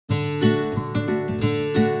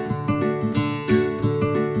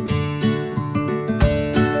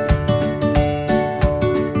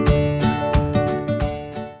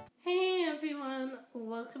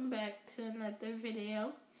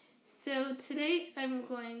today I'm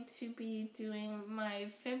going to be doing my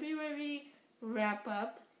February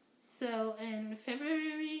wrap-up. So in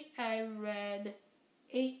February I read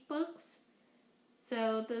 8 books.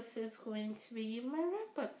 So this is going to be my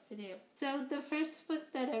wrap-up video. So the first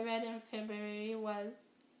book that I read in February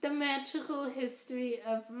was The Magical History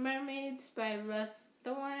of Mermaids by Russ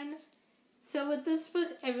Thorne. So with this book,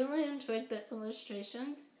 I really enjoyed the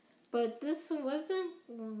illustrations, but this wasn't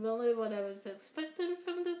really what I was expecting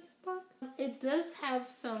from this book. It does have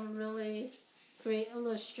some really great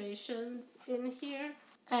illustrations in here.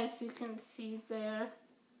 As you can see there,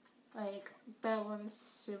 like, that one's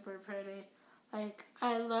super pretty. Like,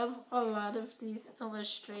 I love a lot of these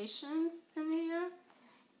illustrations in here.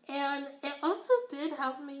 And it also did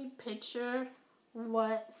help me picture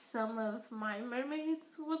what some of my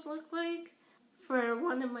mermaids would look like for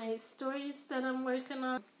one of my stories that I'm working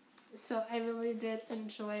on. So I really did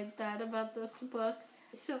enjoy that about this book.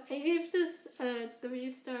 So I gave this 3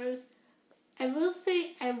 stars. I will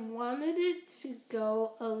say I wanted it to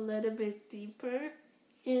go a little bit deeper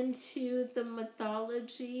into the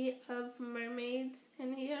mythology of mermaids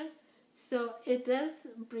in here. So it does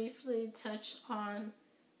briefly touch on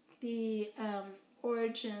the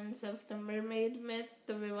origins of the mermaid myth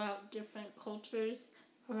throughout different cultures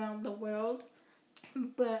around the world.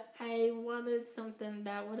 But I wanted something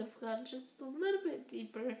that would have gone just a little bit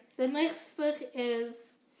deeper. The next book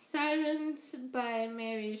is Sirens by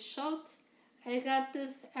Schulte. I got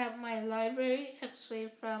this at my library, actually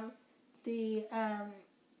from the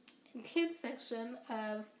kids section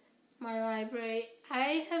of my library.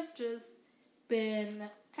 I have just been,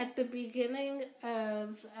 at the beginning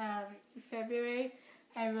of February,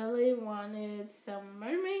 I really wanted some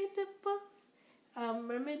mermaid books,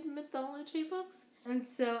 mermaid mythology books. And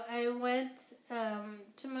so I went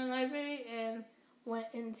to my library and went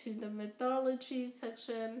into the mythology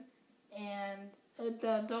section and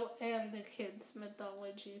the adult and the kids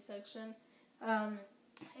mythology section.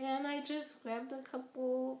 And I just grabbed a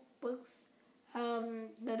couple books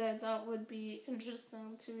that I thought would be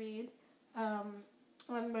interesting to read on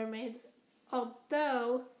mermaids.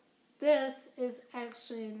 Although this is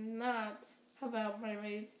actually not about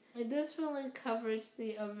mermaids. This really covers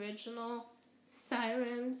the original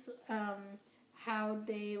Sirens, how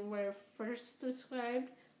they were first described,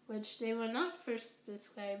 which they were not first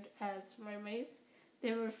described as mermaids.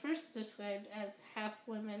 They were first described as half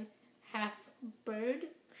women, half bird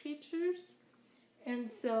creatures. And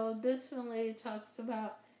so this really talks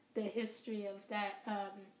about the history of that,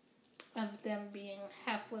 of them being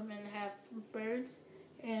half women, half birds,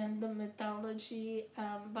 and the mythology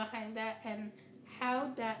behind that, and how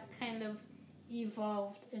that kind of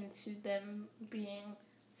evolved into them being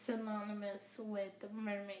synonymous with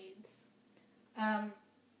mermaids.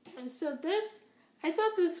 So this, I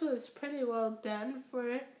thought this was pretty well done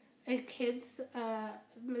for a kid's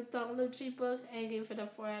mythology book. I gave it a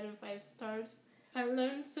 4 out of 5 stars. I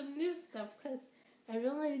learned some new stuff because I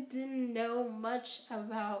really didn't know much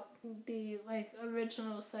about the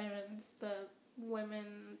original Sirens, the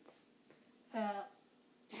women's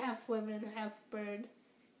half women, half bird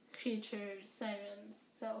creatures, sirens.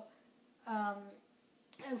 So,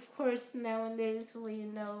 of course, nowadays we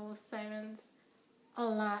know sirens a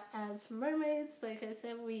lot as mermaids. Like I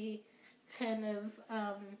said, we kind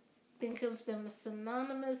of think of them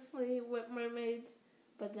synonymously with mermaids,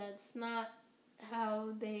 but that's not how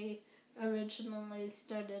they originally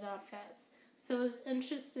started off as. So it was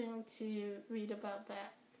interesting to read about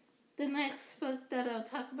that. The next book that I'll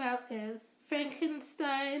talk about is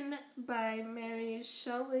Frankenstein by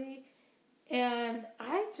Shelley, and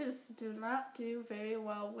I just do not do very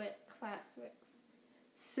well with classics.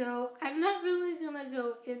 So I'm not really going to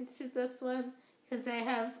go into this one because I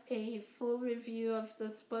have a full review of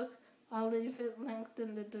this book. I'll leave it linked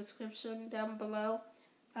in the description down below.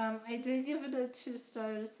 I did give it a 2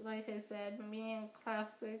 stars. Like I said, me and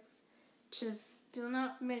classics just do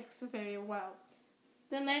not mix very well.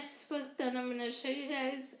 The next book that I'm going to show you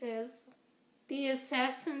guys is The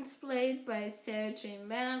Assassin's Blade by Sarah J.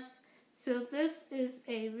 Maas. So this is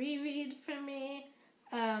a reread for me.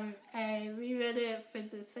 I reread it for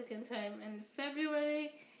the second time in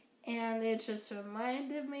February, and it just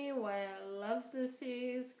reminded me why I love this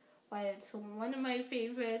series, why it's one of my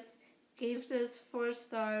favorites. Gave this 4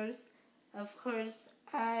 stars. Of course,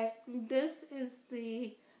 this is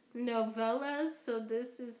the novella, so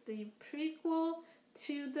this is the prequel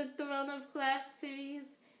to the Throne of Glass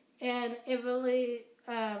series, and it really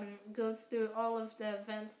goes through all of the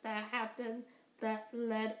events that happened that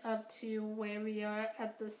led up to where we are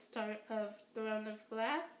at the start of Throne of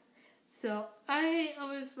Glass. So I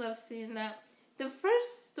always love seeing that. The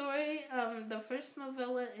first story the first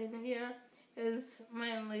novella in here is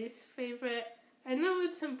my least favorite. I know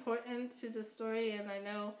it's important to the story, and I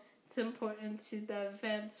know it's important to the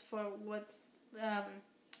events for what's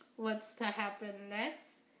to happen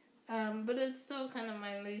next. But it's still kind of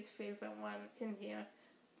my least favorite one in here.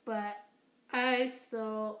 But I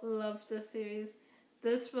still love the series.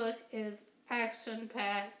 This book is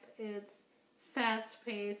action-packed. It's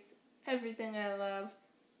fast-paced. Everything I love.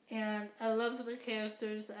 And I love the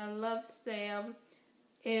characters. I love Sam.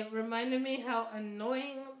 It reminded me how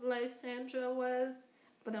annoying Lysandra was,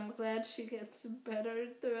 but I'm glad she gets better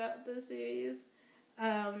throughout the series.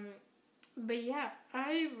 But yeah,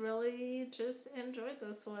 I really just enjoyed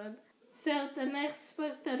this one. So the next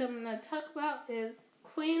book that I'm going to talk about is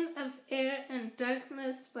Queen of Air and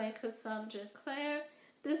Darkness by Cassandra Clare.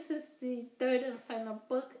 This is the third and final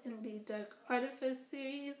book in the Dark Artifice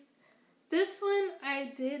series. This one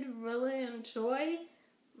I did really enjoy,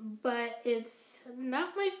 but it's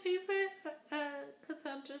not my favorite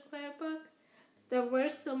Cassandra Clare book. There were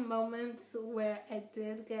some moments where I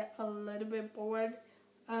did get a little bit bored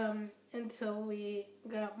until we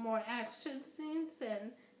got more action scenes,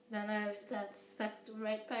 and then I got sucked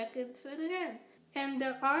right back into it again. And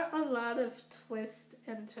there are a lot of twists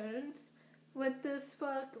and turns with this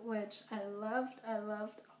book, which I loved. I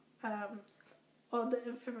loved all the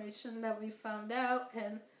information that we found out,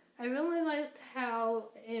 and I really liked how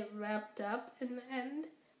it wrapped up in the end.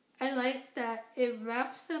 I like that it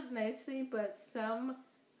wraps up nicely, but some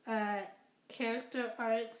character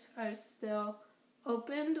arcs are still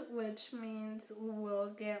opened, which means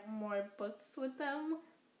we'll get more books with them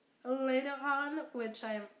later on, which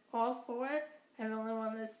I'm all for. I really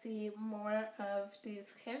want to see more of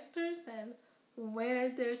these characters and where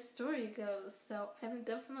their story goes, so I'm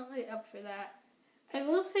definitely up for that. I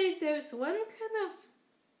will say there's one kind of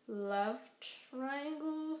love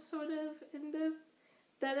triangle sort of in this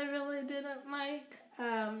that I really didn't like.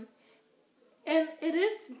 And it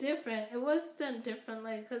is different. It was done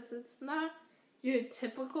differently because it's not your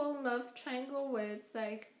typical love triangle where it's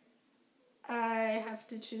like, I have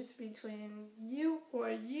to choose between you or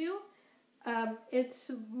you.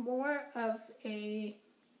 It's more of a,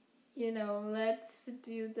 let's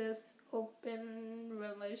do this open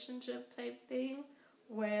relationship type thing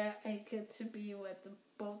where I get to be with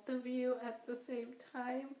both of you at the same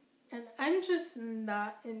time. And I'm just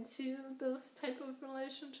not into those type of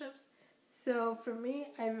relationships. So for me,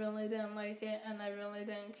 I really didn't like it, and I really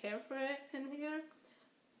didn't care for it in here.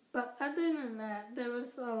 But other than that, there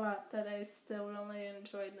was a lot that I still really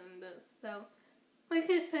enjoyed in this. So, like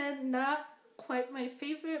I said, not quite my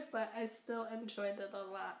favorite, but I still enjoyed it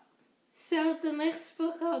a lot. So the next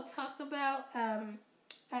book I'll talk about, I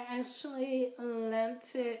actually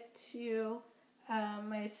lent it to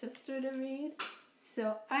my sister to read.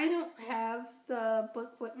 So I don't have the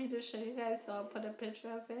book with me to show you guys, so I'll put a picture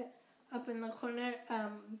of it up in the corner.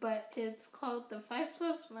 But it's called The 5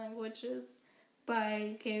 Love Languages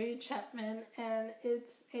by Chapman, and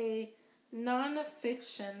it's a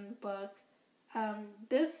non-fiction book.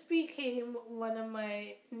 This became one of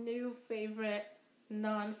my new favorite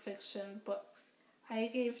non-fiction books. I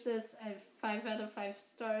gave this a 5 out of 5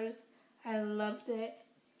 stars. I loved it.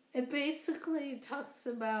 It basically talks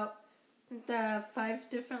about the 5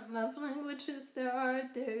 different love languages there are.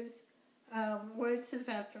 There's words of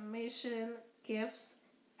affirmation, gifts,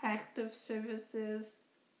 acts of services,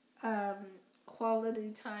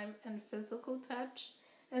 quality time, and physical touch.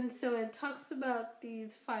 And so it talks about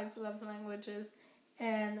these 5 love languages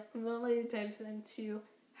and really dives into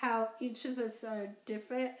how each of us are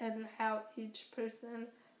different and how each person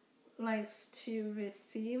likes to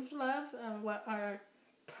receive love and what our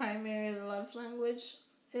primary love language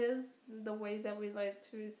is, the way that we like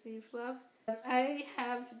to receive love. And I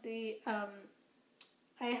have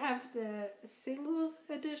the singles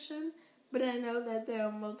edition, but I know that there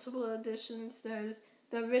are multiple editions. There's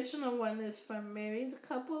the original one is for married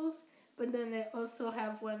couples, but then they also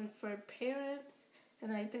have one for parents,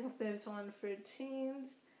 and I think there's one for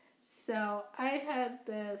teens. So I had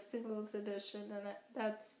the singles edition, and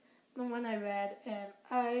that's the one I read, and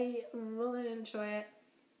I really enjoy it.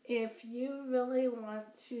 If you really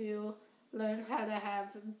want to learn how to have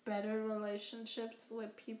better relationships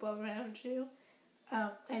with people around you,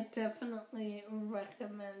 I definitely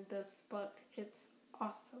recommend this book. It's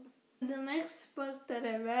awesome. The next book that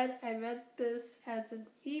I read this as an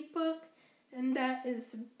ebook, and that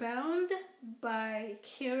is Bound by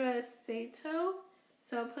Saito.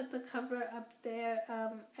 So I'll put the cover up there.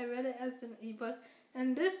 I read it as an ebook,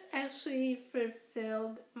 and this actually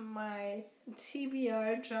fulfilled my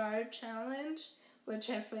TBR jar challenge, which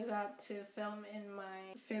I forgot to film in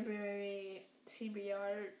my February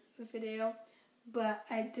TBR video, but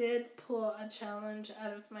I did pull a challenge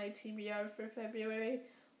out of my TBR for February,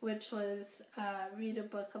 which was read a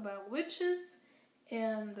book about witches,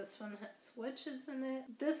 and this one has witches in it.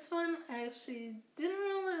 This one I actually didn't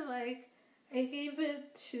really like. I gave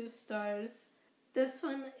it 2 stars. This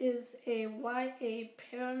one is a YA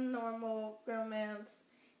paranormal romance,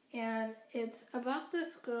 and it's about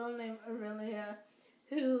this girl named Aurelia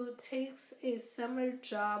who takes a summer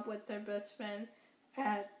job with their best friend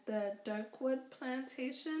at the Darkwood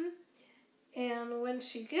plantation. And when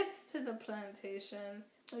she gets to the plantation,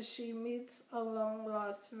 she meets a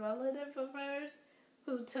long-lost relative of hers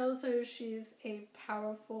who tells her she's a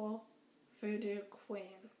powerful voodoo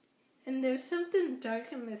queen. And there's something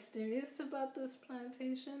dark and mysterious about this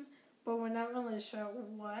plantation, but we're not really sure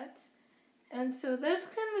what. And so that's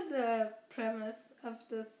kind of the premise of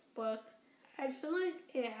this book. I feel like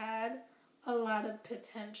it had a lot of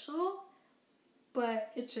potential,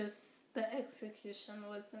 but the execution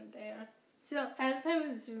wasn't there. So as I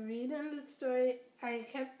was reading the story, I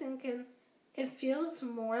kept thinking it feels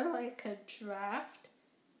more like a draft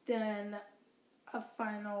than a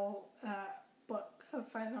final book, a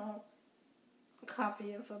final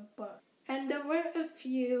copy of a book. And there were a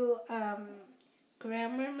few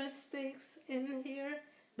grammar mistakes in here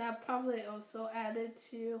that probably also added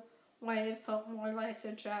to why it felt more like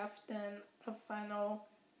a draft than a final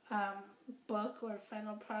book or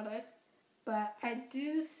final product. But I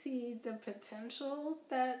do see the potential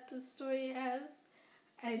that the story has.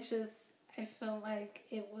 I felt like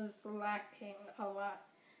it was lacking a lot.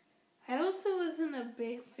 I also wasn't a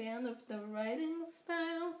big fan of the writing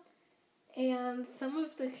style, and some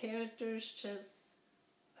of the characters just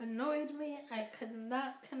annoyed me. I could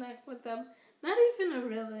not connect with them. Not even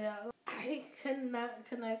Aurelia. I could not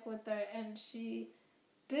connect with her, and she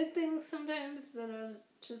did things sometimes that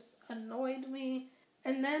just annoyed me.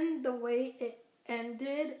 And then the way it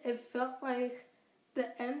ended, it felt like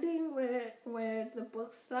the ending where the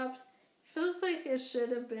book stops feels like it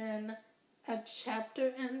should have been a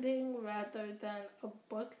chapter ending rather than a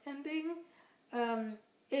book ending.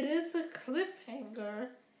 It is a cliffhanger,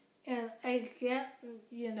 and I get,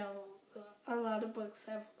 a lot of books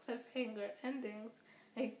have cliffhanger endings.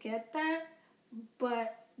 I get that,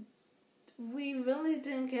 but we really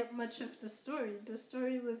didn't get much of the story. The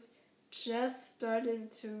story was just starting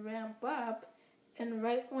to ramp up, and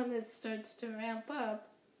right when it starts to ramp up,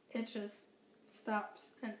 it just stops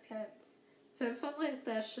and ends. So I felt like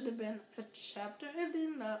that should have been a chapter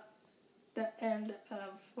ending, not the end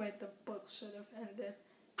of where the book should have ended.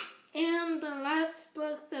 And the last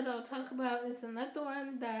book that I'll talk about is another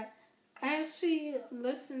one that I actually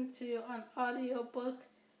listened to on audiobook,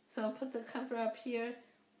 so I'll put the cover up here.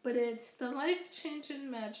 But it's The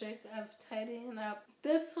Life-Changing Magic of Tidying Up.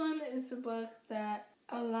 This one is a book that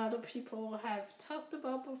a lot of people have talked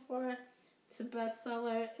about before. It's a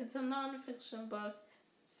bestseller. It's a nonfiction book,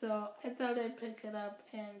 so I thought I'd pick it up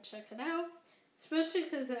and check it out, especially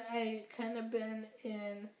because I kind of been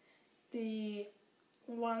in the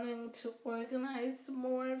wanting to organize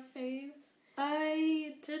more phase.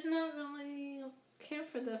 I did not really care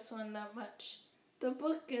for this one that much. The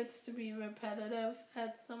book gets to be repetitive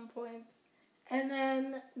at some points. And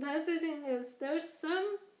then the other thing is there's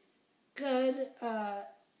some good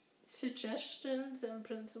suggestions and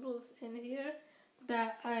principles in here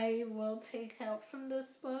that I will take out from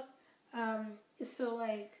this book. So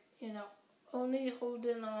only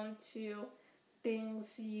holding on to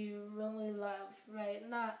things you really love, right?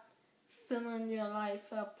 Not filling your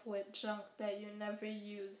life up with junk that you never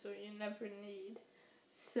use or you never need.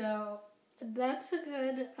 So that's a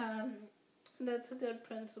good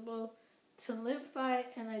principle to live by,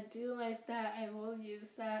 and I do like that. I will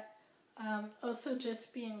use that. Also,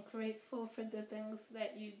 just being grateful for the things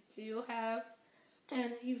that you do have,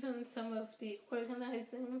 and even some of the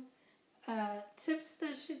organizing tips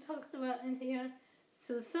that she talks about in here.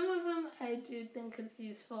 So some of them I do think is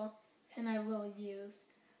useful, and I will use.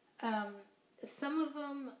 Some of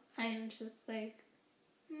them I'm just like,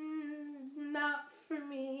 not for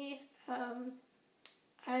me.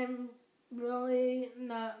 I'm really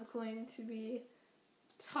not going to be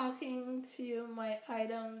talking to my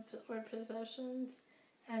items or possessions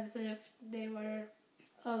as if they were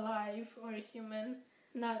alive or human.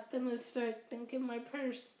 Not gonna start thinking my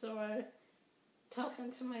purse or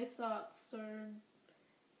talking to my socks or,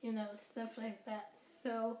 stuff like that.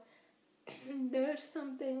 So there's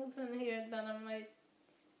some things in here that I'm like,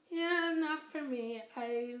 yeah, not for me.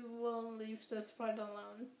 I will leave this part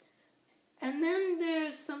alone. And then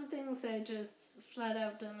there's some things I just flat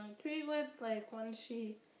out don't agree with, like when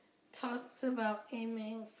she talks about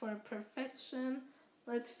aiming for perfection.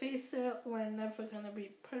 Let's face it, we're never going to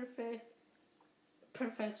be perfect.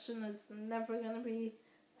 Perfection is never going to be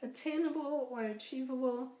attainable or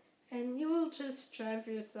achievable, and you will just drive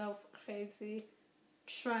yourself crazy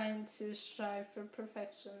trying to strive for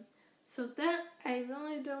perfection. So that I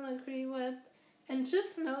really don't agree with. And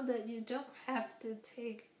just know that you don't have to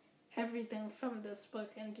take everything from this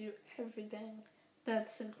book and do everything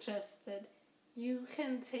that's suggested. You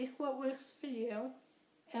can take what works for you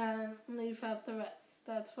and leave out the rest.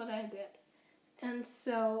 That's what I did. And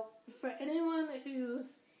so for anyone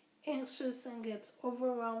who's anxious and gets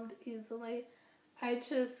overwhelmed easily, I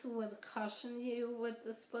just would caution you with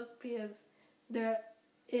this book, because there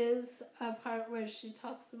is a part where she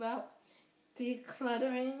talks about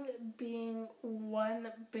decluttering being one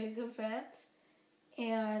big event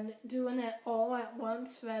and doing it all at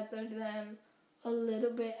once rather than a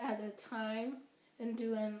little bit at a time, and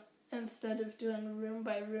instead of doing room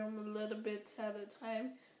by room, little bits at a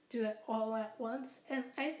time, do it all at once. And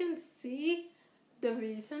I can see the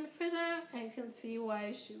reason for that. I can see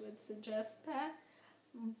why she would suggest that.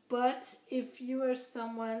 But if you are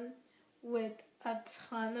someone with a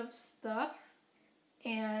ton of stuff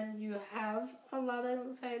and you have a lot of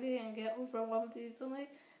anxiety and get overwhelmed easily,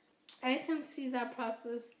 I can see that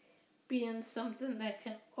process being something that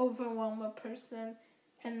can overwhelm a person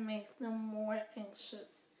and make them more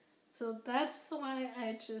anxious. So that's why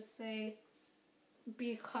I just say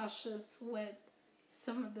be cautious with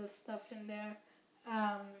some of the stuff in there,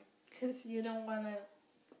 because you don't want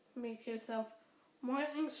to make yourself more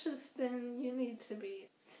anxious than you need to be.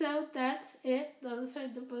 So that's it. Those are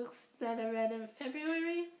the books that I read in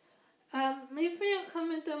February. Leave me a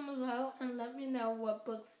comment down below and let me know what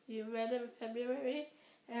books you read in February.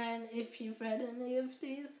 And if you've read any of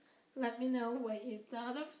these, let me know what you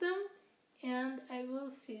thought of them. And I will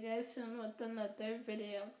see you guys soon with another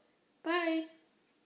video. Bye!